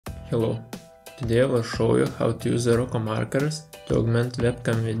Hello, today I will show you how to use ArUco markers to augment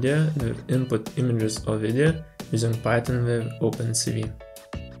webcam video with input images or video using Python with OpenCV.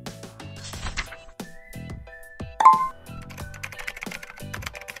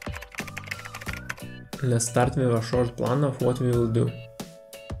 Let's start with a short plan of what we will do.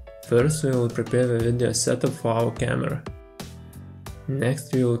 First, we will prepare the video setup for our camera.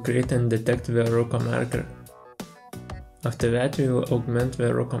 Next, we will create and detect the ArUco marker. After that, we will augment the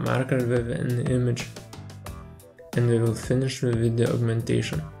ArUco marker with an image, and we will finish with video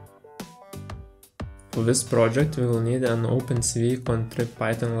augmentation. For this project, we will need an OpenCV contrib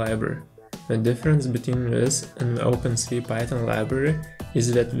Python library. The difference between this and the OpenCV Python library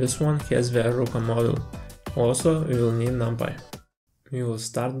is that this one has the ArUco model. Also, we will need NumPy. We will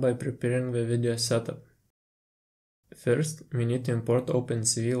start by preparing the video setup. First, we need to import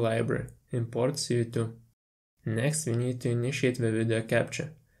OpenCV library, import CV2. Next, we need to initiate the video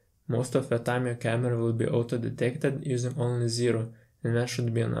capture. Most of the time your camera will be auto-detected using only 0, and that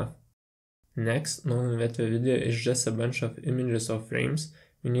should be enough. Next, knowing that the video is just a bunch of images or frames,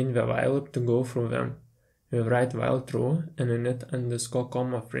 we need the while loop to go through them. We write while true and init underscore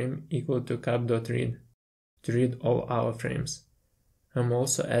comma frame equal to cap.read to read all our frames. I'm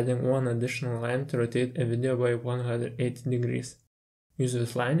also adding one additional line to rotate a video by 180 degrees. Use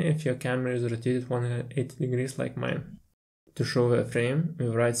this line if your camera is rotated 180 degrees like mine. To show the frame, we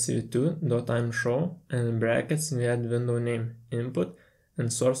write cv2.timeshow and in brackets we add window name, input,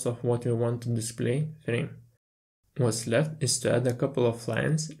 and source of what we want to display, frame. What's left is to add a couple of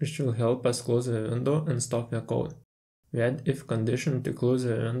lines which will help us close the window and stop the code. We add if condition to close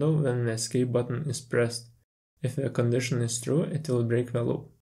the window when the escape button is pressed. If the condition is true, it will break the loop.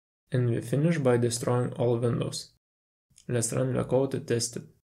 And we finish by destroying all windows. Let's run the code to test it.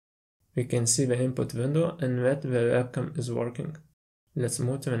 We can see the input window and that the webcam is working. Let's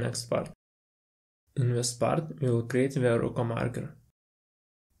move to the next part. In this part, we will create the ArUco marker.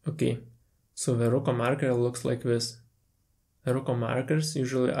 Okay, so the ArUco marker looks like this. ArUco markers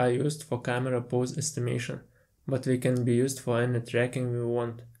usually are used for camera pose estimation, but they can be used for any tracking we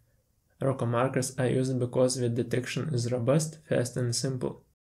want. ArUco markers are used because the detection is robust, fast and simple.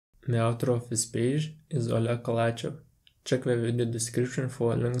 The author of this page is Oleg Kalachev. Check the video description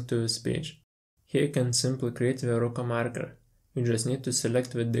for a link to this page. Here you can simply create the ArUco marker. You just need to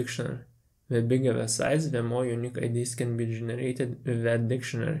select the dictionary. The bigger the size, the more unique IDs can be generated with that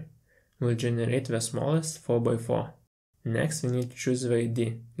dictionary. We'll generate the smallest 4x4. Next, we need to choose the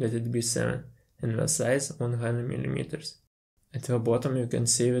ID, let it be 7, and the size 100mm. At the bottom you can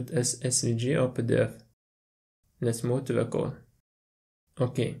save it as SVG or PDF. Let's move to the code.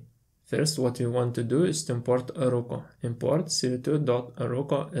 Okay. First, what we want to do is to import ArUco. Import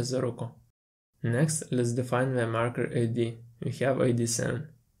cv2.aruco as ArUco. Next, let's define the marker ID. We have ID 7.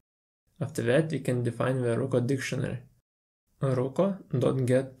 After that, we can define the ArUco dictionary.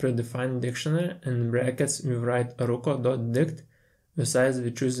 ArUco.get predefined dictionary, and in brackets we write ArUco.dict. The size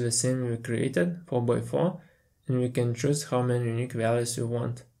we choose the same we created, 4x4, and we can choose how many unique values we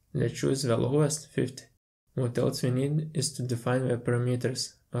want. Let's choose the lowest, 50. What else we need is to define the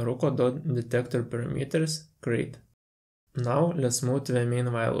parameters. ArUco.detectorParameters, create. Now let's move to the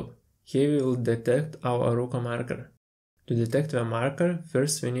main while loop. Here we will detect our ArUco marker. To detect the marker,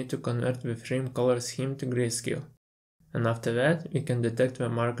 first we need to convert the frame color scheme to grayscale. And after that, we can detect the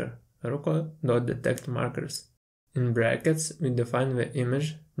marker, ArUco.detectMarkers. In brackets, we define the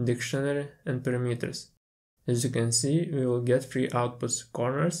image, dictionary, and parameters. As you can see, we will get three outputs: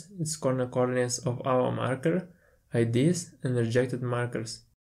 corners, its corner coordinates of our marker, IDs, and rejected markers.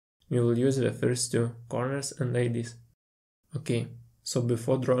 We will use the first two, corners and IDs. Okay, so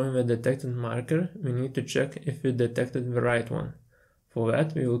before drawing the detected marker, we need to check if we detected the right one. For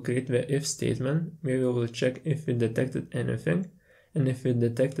that, we will create the if statement, where we will check if we detected anything, and if we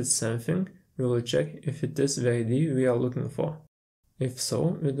detected something, we will check if it is the ID we are looking for. If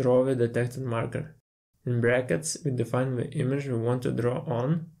so, we draw the detected marker. In brackets, we define the image we want to draw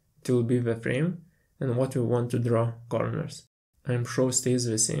on, it will be the frame, and what we want to draw, corners. I'm sure stays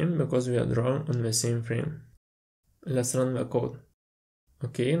the same because we are drawing on the same frame. Let's run the code.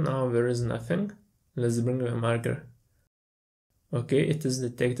 Okay, now there is nothing. Let's bring the marker. Okay, it is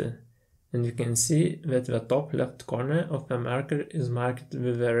detected, and you can see that the top left corner of the marker is marked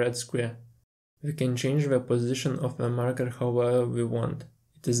with a red square. We can change the position of the marker however we want.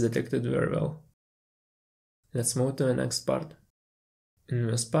 It is detected very well. Let's move to the next part. In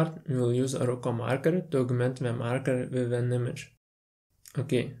this part, we will use ArUco marker to augment the marker with an image.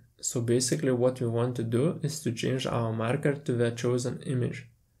 Okay, so basically what we want to do is to change our marker to the chosen image.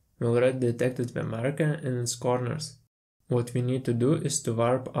 We already detected the marker and its corners. What we need to do is to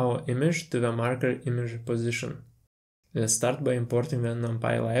warp our image to the marker image position. Let's start by importing the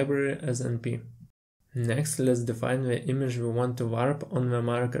NumPy library as np. Next, let's define the image we want to warp on the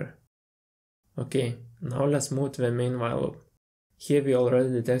marker. Okay, now let's move to the main while loop. Here we already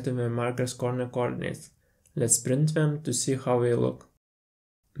detected the marker's corner coordinates. Let's print them to see how they look.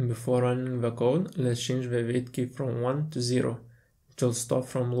 Before running the code, let's change the wait key from 1 to 0. It will stop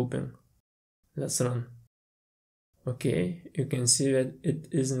from looping. Let's run. Okay, you can see that it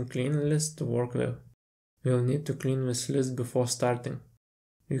isn't clean list to work with. We'll need to clean this list before starting.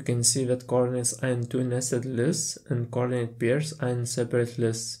 You can see that coordinates are in two nested lists and coordinate pairs are in separate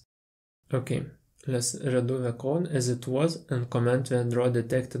lists. Okay, let's redo the code as it was and comment the draw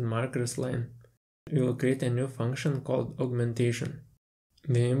detected markers line. We will create a new function called Augmentation.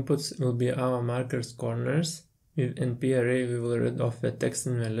 The inputs will be our markers corners. With np-array we will read off the text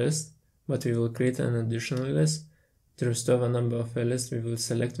in the list, but we will create an additional list. To restore the number of the list, we will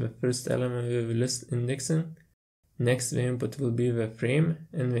select the first element with list indexing. Next, the input will be the frame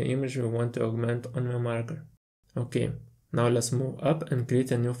and the image we want to augment on the marker. Okay, now let's move up and create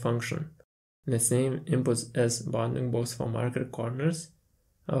a new function. Let's name inputs as bounding box for marker corners.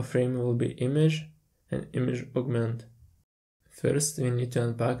 Our frame will be image and image augment. First, we need to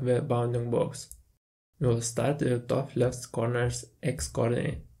unpack the bounding box. We will start with the top left corner's x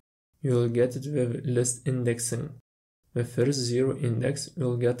coordinate. You will get it with list indexing. The first 0 index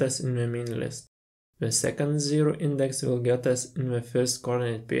will get us in the main list. The second 0 index will get us in the first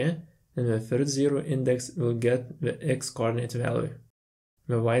coordinate pair, and the third 0 index will get the x coordinate value.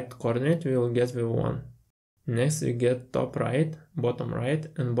 The y coordinate we will get with 1. Next we get top right,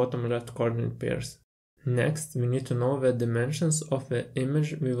 and bottom left coordinate pairs. Next we need to know the dimensions of the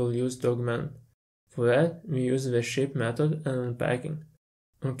image we will use to augment. For that we use the shape method and unpacking.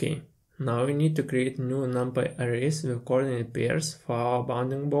 Okay, now we need to create new NumPy arrays with coordinate pairs for our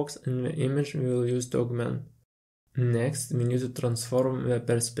bounding box and the image we will use to augment. Next we need to transform the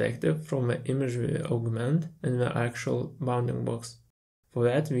perspective from the image we augment and the actual bounding box. For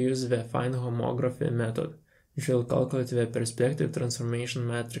that we use the find homography method, which will calculate the perspective transformation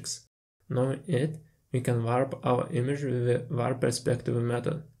matrix. Knowing it, we can warp our image with the warp perspective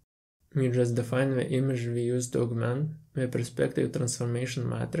method. We just define the image we use to augment, the perspective transformation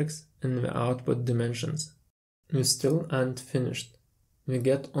matrix, and the output dimensions. We still aren't finished. We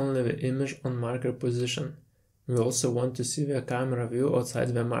get only the image on marker position. We also want to see the camera view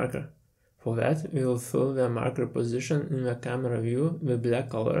outside the marker. For that, we will fill the marker position in the camera view with black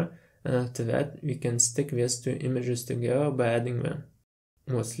color, and after that we can stick these two images together by adding them.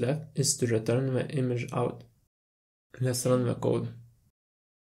 What's left is to return the image out. Let's run the code.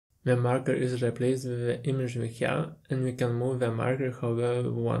 The marker is replaced with the image we have, and we can move the marker however we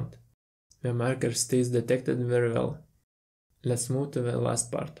want. The marker stays detected very well. Let's move to the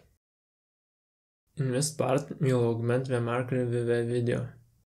last part. In this part, we will augment the marker with a video.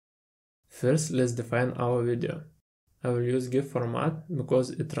 First, let's define our video. I will use GIF format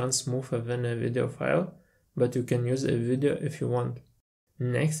because it runs smoother than a video file, but you can use a video if you want.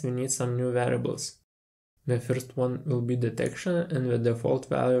 Next, we need some new variables. The first one will be detection and the default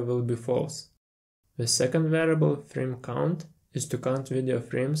value will be false. The second variable, frame count, is to count video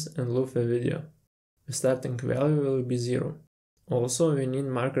frames and loop the video. The starting value will be 0. Also, we need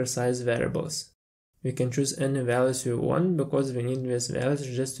marker size variables. We can choose any values we want because we need these values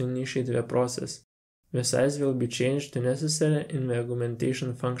just to initiate the process. The size will be changed to necessary in the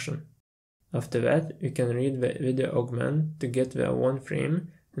augmentation function. After that, we can read the video augment to get the one frame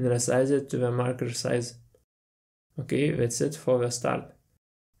and resize it to the marker size. Okay, that's it for the start.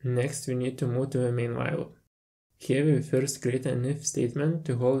 Next, we need to move to the main while. Here we first create an if statement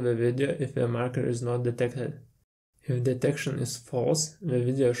to hold the video if the marker is not detected. If detection is false, the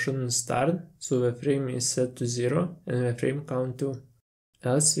video shouldn't start, so the frame is set to 0 and the frame count 2.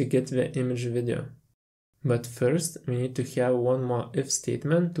 Else we get the image video. But first, we need to have one more if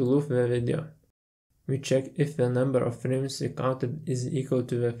statement to loop the video. We check if the number of frames we counted is equal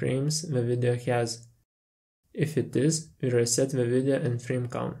to the frames the video has. If it is, we reset the video and frame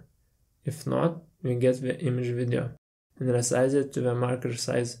count. If not, we get the image video and resize it to the marker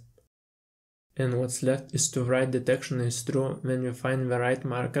size. And what's left is to write detection is true when we find the right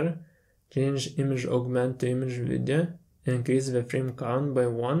marker, change image augment to image video, and increase the frame count by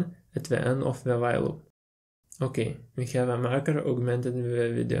 1 at the end of the while loop. Okay, we have a marker augmented with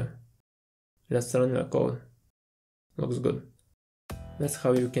a video. Let's run the code. Looks good. That's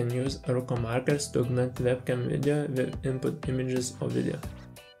how you can use ArUco markers to augment webcam video with input images of video.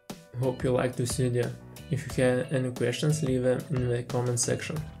 Hope you liked this video. If you have any questions, leave them in the comment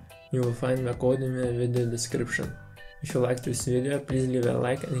section. You will find the code in the video description. If you liked this video, please leave a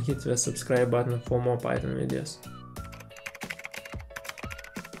like and hit the subscribe button for more Python videos.